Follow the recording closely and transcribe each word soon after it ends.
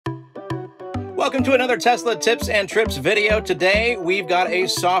Welcome to another Tesla Tips and Trips video. Today, we've got a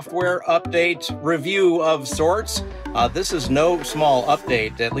software update review of sorts. This is no small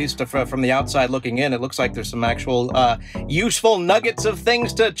update, at least from the outside looking in. It looks like there's some actual useful nuggets of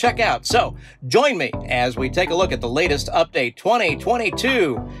things to check out. So join me as we take a look at the latest update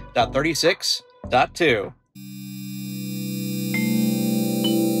 2022.36.2.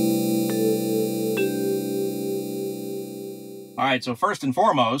 All right, so first and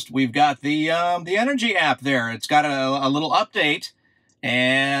foremost, we've got the Energy app there. It's got a little update,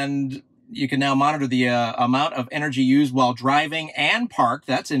 and you can now monitor the amount of energy used while driving and parked.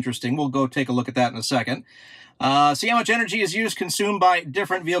 That's interesting. We'll go take a look at that in a second. See how much energy is used, consumed by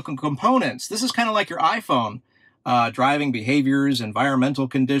different vehicle components. This is kind of like your iPhone. Driving behaviors, environmental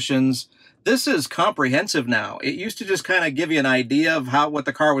conditions. This is comprehensive now. It used to just kind of give you an idea of what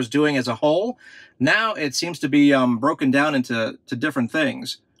the car was doing as a whole. Now it seems to be broken down into different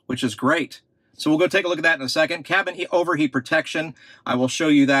things, which is great. So we'll go take a look at that in a second. Cabin overheat protection, I will show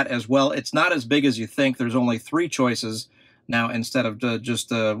you that as well. It's not as big as you think. There's only 3 choices now instead of just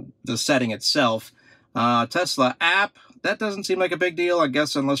the setting itself. Tesla app, that doesn't seem like a big deal, I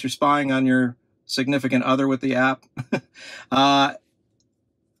guess, unless you're spying on your significant other with the app.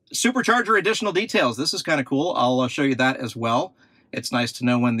 Supercharger additional details. This is kind of cool. I'll show you that as well. It's nice to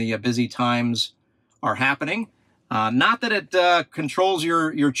know when the busy times are happening. Not that it controls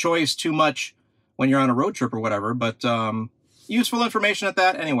your choice too much when you're on a road trip or whatever, but useful information at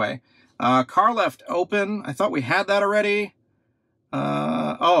that anyway. Car left open. I thought we had that already.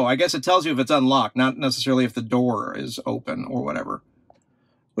 Oh, I guess it tells you if it's unlocked, not necessarily if the door is open or whatever,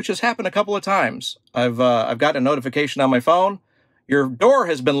 which has happened a couple of times. I've gotten a notification on my phone. Your door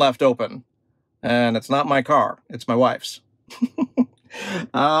has been left open, and it's not my car. It's my wife's.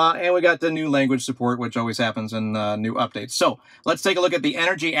 And we got the new language support, which always happens in new updates. So let's take a look at the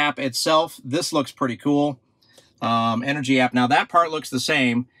Energy app itself. This looks pretty cool. Energy app. Now that part looks the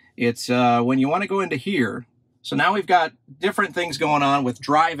same. It's when you want to go into here. So now we've got different things going on with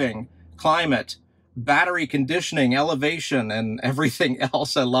driving, climate, battery conditioning, elevation, and everything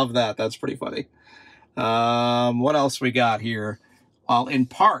else. I love that. That's pretty funny. What else we got here? In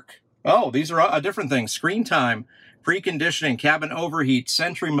park. Oh, these are different things. Screen time, preconditioning, cabin overheat,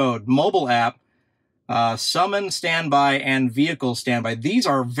 Sentry Mode, mobile app, summon standby, and vehicle standby. These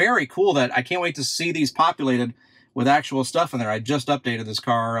are very cool. That I can't wait to see these populated with actual stuff in there. I just updated this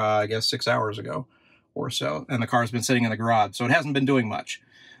car, I guess 6 hours ago or so, and the car's been sitting in the garage, so it hasn't been doing much.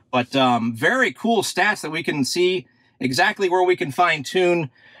 But very cool stats that we can see exactly where we can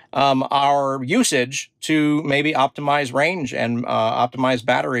fine-tune our usage to maybe optimize range and optimize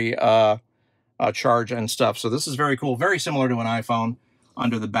battery charge and stuff. So this is very cool. Very similar to an iPhone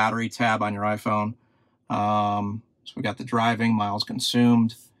under the battery tab on your iPhone. So we got the driving, miles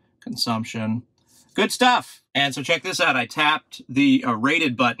consumed, consumption. Good stuff. And so check this out. I tapped the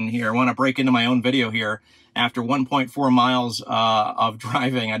rated button here. I want to break into my own video here. After 1.4 miles of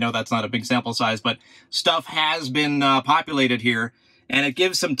driving, I know that's not a big sample size, but stuff has been populated here. And it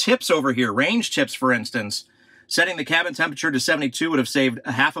gives some tips over here. Range tips, for instance. Setting the cabin temperature to 72 would have saved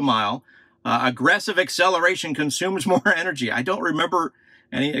half a mile. Aggressive acceleration consumes more energy. I don't remember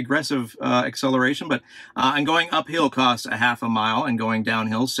any aggressive acceleration, but and going uphill costs a half a mile, and going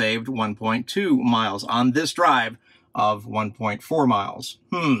downhill saved 1.2 miles on this drive of 1.4 miles.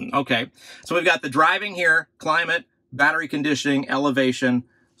 Okay. So we've got the driving here, climate, battery conditioning, elevation,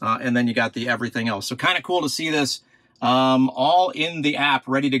 and then you got the everything else. So kind of cool to see this all in the app,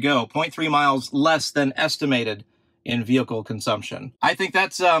 ready to go. 0.3 miles less than estimated in vehicle consumption. I think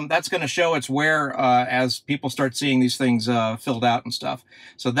that's going to show its wear as people start seeing these things filled out and stuff.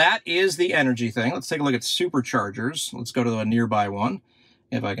 So that is the Energy thing. Let's take a look at Superchargers. Let's go to a nearby one,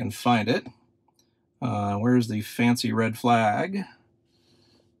 if I can find it. Where's the fancy red flag?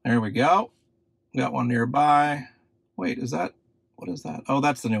 There we go. Got one nearby. Wait, what is that? Oh,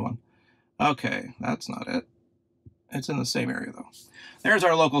 that's the new one. Okay, that's not it. It's in the same area, though. There's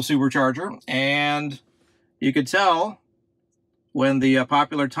our local Supercharger, and you could tell when the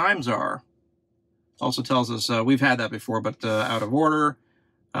popular times are. It also tells us, we've had that before, but out of order,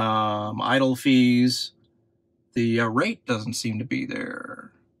 idle fees. The rate doesn't seem to be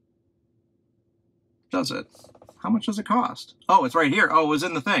there. Does it? How much does it cost? Oh, it's right here. Oh, it was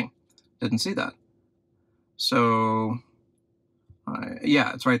in the thing. Didn't see that. So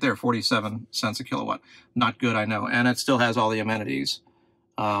yeah, it's right there, 47 cents a kilowatt. Not good, I know. And it still has all the amenities.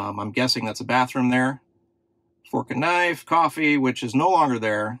 I'm guessing that's a bathroom there. Fork and knife, coffee, which is no longer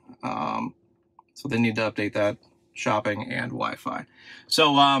there. So they need to update that. shopping, and Wi-Fi.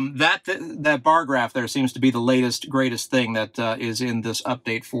 So that bar graph there seems to be the latest, greatest thing that is in this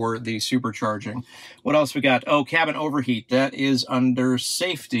update for the supercharging. What else we got? Oh, cabin overheat. That is under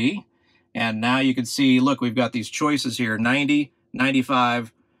safety. And now you can see, look, we've got these choices here, 90,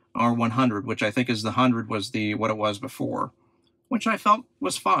 95, or 100, which I think is the 100 was what it was before, which I felt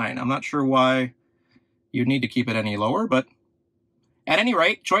was fine. I'm not sure why you'd need to keep it any lower, but at any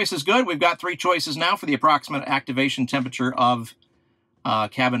rate, choice is good. We've got 3 choices now for the approximate activation temperature of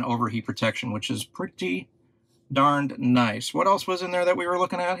cabin overheat protection, which is pretty darned nice. What else was in there that we were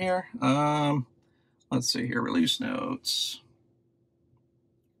looking at here? Let's see here, release notes.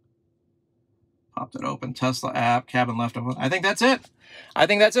 Popped it open, Tesla app, cabin left. I think that's it. I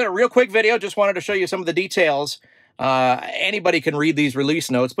think that's it. A real quick video. Just wanted to show you some of the details. Anybody can read these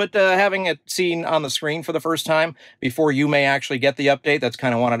release notes, but having it seen on the screen for the first time before you may actually get the update, that's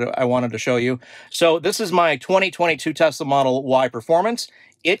kind of I wanted to show you. So this is my 2022 Tesla Model Y Performance.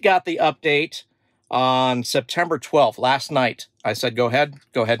 It got the update on September 12th, last night. I said, go ahead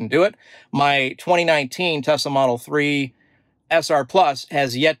and do it. My 2019 Tesla Model 3 SR Plus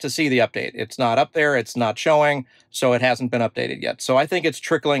has yet to see the update. It's not up there, it's not showing, so it hasn't been updated yet. So I think it's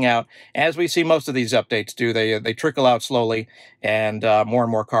trickling out, as we see most of these updates do. They trickle out slowly, and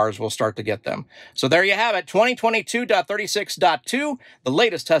more cars will start to get them. So there you have it, 2022.36.2, the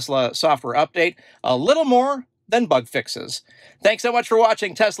latest Tesla software update. A little more than bug fixes. Thanks so much for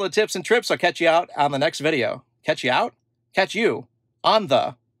watching Tesla Tips and Trips. I'll catch you out on the next video. Catch you out? Catch you on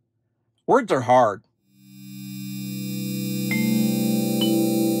the... Words are hard.